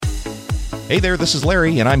Hey there, this is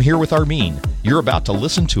Larry, and I'm here with Armin. You're about to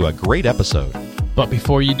listen to a great episode. But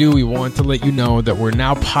before you do, we want to let you know that we're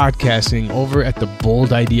now podcasting over at the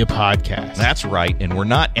Bold Idea Podcast. That's right, and we're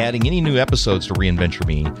not adding any new episodes to Reinvent Your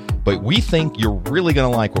Me, but we think you're really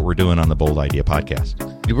going to like what we're doing on the Bold Idea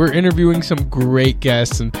Podcast. We're interviewing some great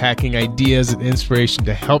guests and packing ideas and inspiration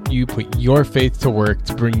to help you put your faith to work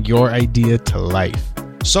to bring your idea to life.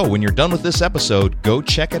 So when you're done with this episode, go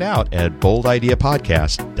check it out at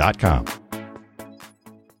boldideapodcast.com.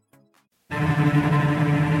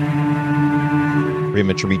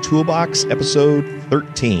 Reinvent Your Me Toolbox, episode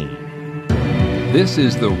 13. This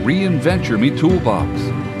is the Reinvent Your Me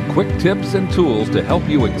Toolbox. Quick tips and tools to help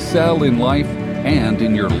you excel in life and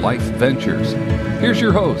in your life ventures. Here's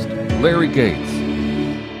your host, Larry Gates.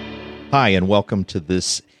 Hi, and welcome to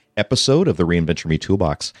this episode of the Reinvent Your Me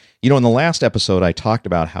Toolbox. You know, in the last episode, I talked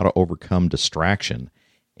about how to overcome distraction,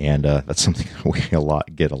 and that's something we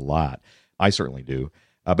get a lot. I certainly do.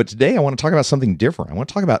 But today, I want to talk about something different. I want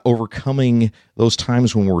to talk about overcoming those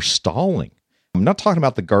times when we're stalling. I'm not talking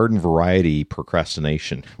about the garden variety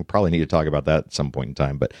procrastination. We'll probably need to talk about that at some point in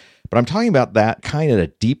time. But I'm talking about that kind of at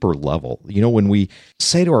a deeper level. You know, when we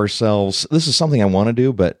say to ourselves, this is something I want to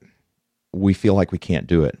do, but we feel like we can't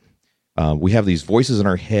do it. We have these voices in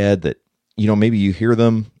our head that, you know, maybe you hear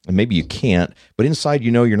them and maybe you can't, but inside,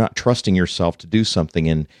 you know, you're not trusting yourself to do something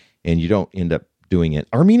and you don't end up doing it.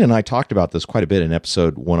 Armin and I talked about this quite a bit in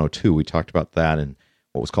episode 102. We talked about that in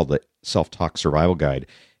what was called the Self-Talk Survival Guide.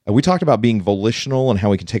 We talked about being volitional and how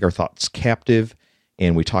we can take our thoughts captive.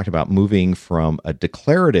 And we talked about moving from a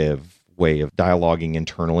declarative way of dialoguing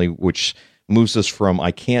internally, which moves us from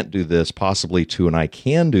I can't do this possibly to an I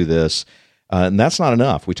can do this. And that's not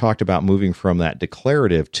enough. We talked about moving from that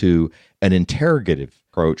declarative to an interrogative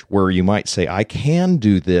approach where you might say, I can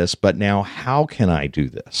do this, but now how can I do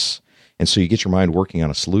this? And so you get your mind working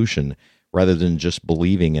on a solution rather than just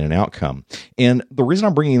believing in an outcome. And the reason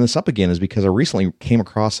I'm bringing this up again is because I recently came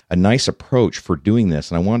across a nice approach for doing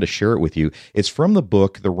this, and I wanted to share it with you. It's from the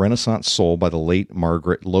book, The Renaissance Soul by the late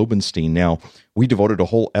Margaret Lobenstein. Now, we devoted a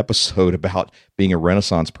whole episode about being a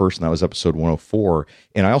Renaissance person. That was episode 104.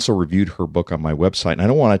 And I also reviewed her book on my website. And I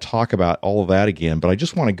don't want to talk about all of that again, but I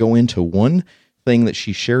just want to go into one thing that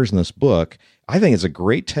she shares in this book. I think it's a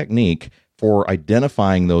great technique for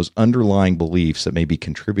identifying those underlying beliefs that may be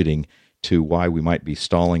contributing to why we might be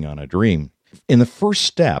stalling on a dream. And the first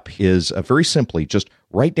step is very simply just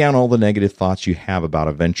write down all the negative thoughts you have about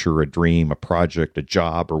a venture, a dream, a project, a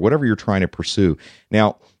job, or whatever you're trying to pursue.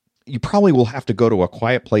 Now, you probably will have to go to a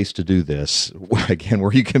quiet place to do this, again,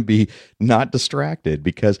 where you can be not distracted,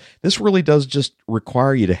 because this really does just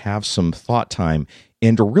require you to have some thought time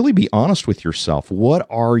and to really be honest with yourself. What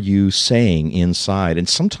are you saying inside? And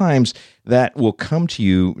sometimes that will come to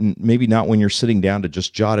you, maybe not when you're sitting down to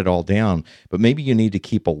just jot it all down, but maybe you need to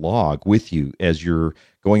keep a log with you as you're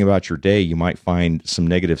going about your day. You might find some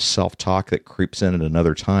negative self-talk that creeps in at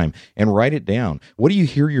another time, and write it down. What do you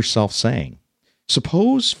hear yourself saying?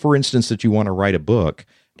 Suppose, for instance, that you want to write a book,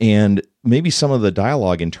 and maybe some of the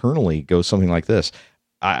dialogue internally goes something like this.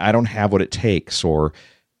 I don't have what it takes, or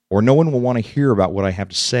no one will want to hear about what I have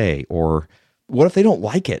to say, or what if they don't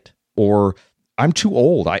like it, or I'm too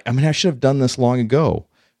old. I should have done this long ago,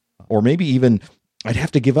 or maybe even I'd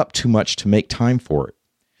have to give up too much to make time for it.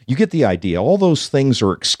 You get the idea. All those things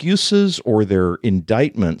are excuses or they're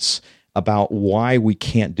indictments about why we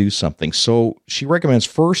can't do something. So she recommends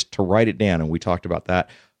first to write it down, and we talked about that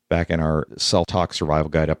back in our Self-Talk Survival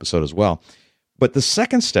Guide episode as well. But the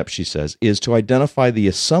second step, she says, is to identify the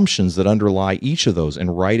assumptions that underlie each of those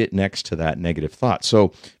and write it next to that negative thought.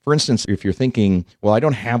 So, for instance, if you're thinking, well, I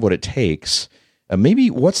don't have what it takes, maybe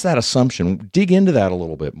what's that assumption? Dig into that a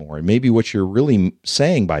little bit more. And maybe what you're really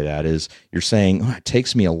saying by that is you're saying, it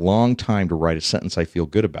takes me a long time to write a sentence I feel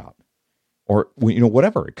good about. Or,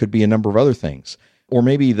 whatever. It could be a number of other things. Or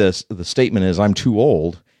maybe the statement is, I'm too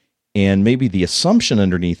old. And maybe the assumption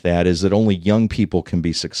underneath that is that only young people can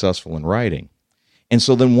be successful in writing. And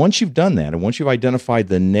so then once you've done that, and once you've identified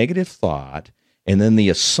the negative thought, and then the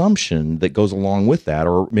assumption that goes along with that,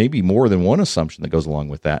 or maybe more than one assumption that goes along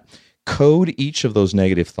with that, code each of those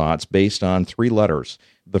negative thoughts based on 3 letters.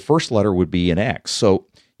 The first letter would be an X. So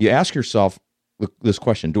you ask yourself this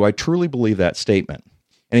question, do I truly believe that statement?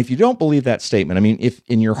 And if you don't believe that statement, if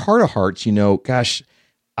in your heart of hearts, gosh,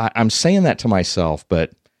 I'm saying that to myself,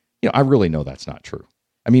 but I really know that's not true.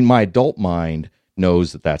 My adult mind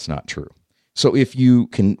knows that that's not true. So if you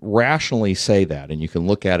can rationally say that, and you can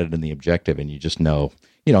look at it in the objective, and you just know,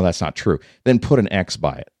 that's not true, then put an X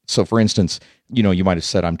by it. So for instance, you might have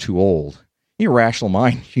said, I'm too old. In your rational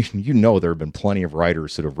mind, you know there have been plenty of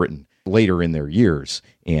writers that have written later in their years,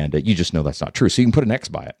 and you just know that's not true. So you can put an X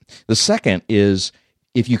by it. The second is,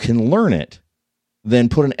 if you can learn it, then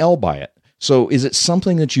put an L by it. So is it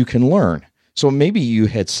something that you can learn? So maybe you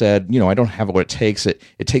had said, I don't have what it takes. It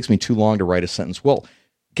takes me too long to write a sentence. Well,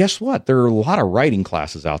 guess what? There are a lot of writing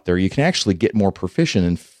classes out there. You can actually get more proficient.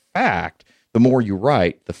 In fact, the more you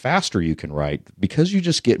write, the faster you can write, because you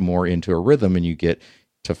just get more into a rhythm and you get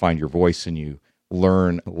to find your voice and you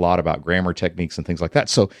learn a lot about grammar techniques and things like that.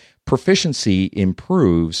 So proficiency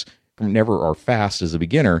improves never or fast as a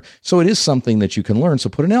beginner. So it is something that you can learn. So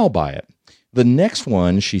put an L by it. The next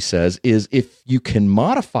one, she says, is if you can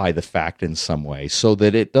modify the fact in some way so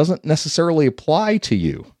that it doesn't necessarily apply to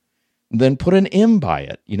you, then put an M by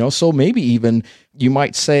it. So maybe even you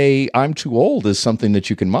might say, I'm too old is something that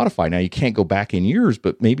you can modify. Now, you can't go back in years,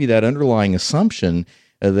 but maybe that underlying assumption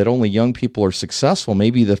that only young people are successful,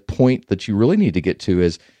 maybe the point that you really need to get to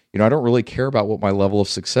is, I don't really care about what my level of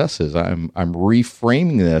success is. I'm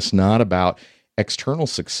reframing this, not about external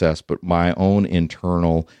success, but my own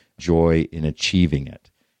internal joy in achieving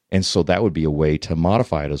it. And so that would be a way to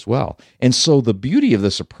modify it as well. And so the beauty of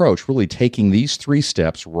this approach, really taking these 3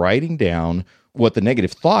 steps, writing down what the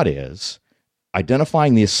negative thought is,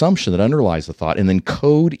 identifying the assumption that underlies the thought, and then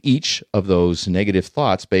code each of those negative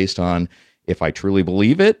thoughts based on, if I truly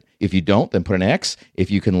believe it. If you don't, then put an X.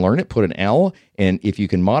 If you can learn it, put an L. And if you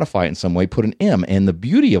can modify it in some way, put an M. And the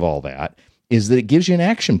beauty of all that is that it gives you an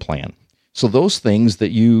action plan. So those things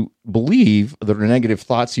that you believe that are negative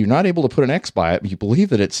thoughts, you're not able to put an X by it, but you believe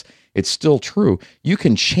that it's still true, you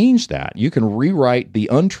can change that. You can rewrite the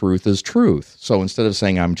untruth as truth. So instead of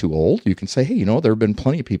saying I'm too old, you can say, hey, there have been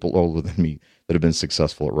plenty of people older than me that have been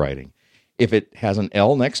successful at writing. If it has an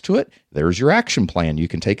L next to it, there's your action plan. You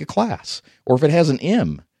can take a class. Or if it has an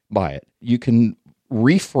M by it, you can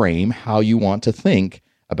reframe how you want to think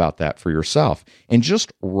about that for yourself. And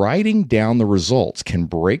just writing down the results can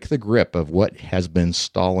break the grip of what has been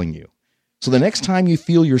stalling you. So the next time you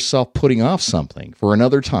feel yourself putting off something for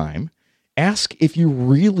another time, ask if you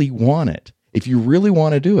really want it, if you really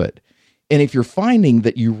want to do it. And if you're finding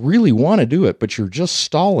that you really want to do it, but you're just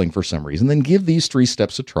stalling for some reason, then give these 3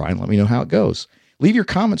 steps a try and let me know how it goes. Leave your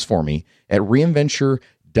comments for me at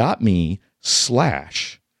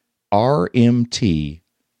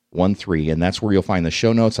reinventure.me/RMT13, and that's where you'll find the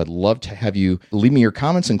show notes. I'd love to have you leave me your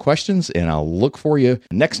comments and questions, and I'll look for you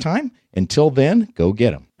next time. Until then, go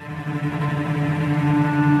get them.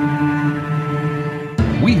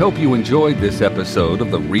 We hope you enjoyed this episode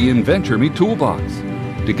of the Reinventure Me Toolbox.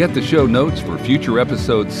 To get the show notes for future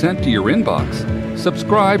episodes sent to your inbox,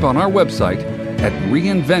 subscribe on our website at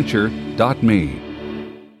reinventure.me.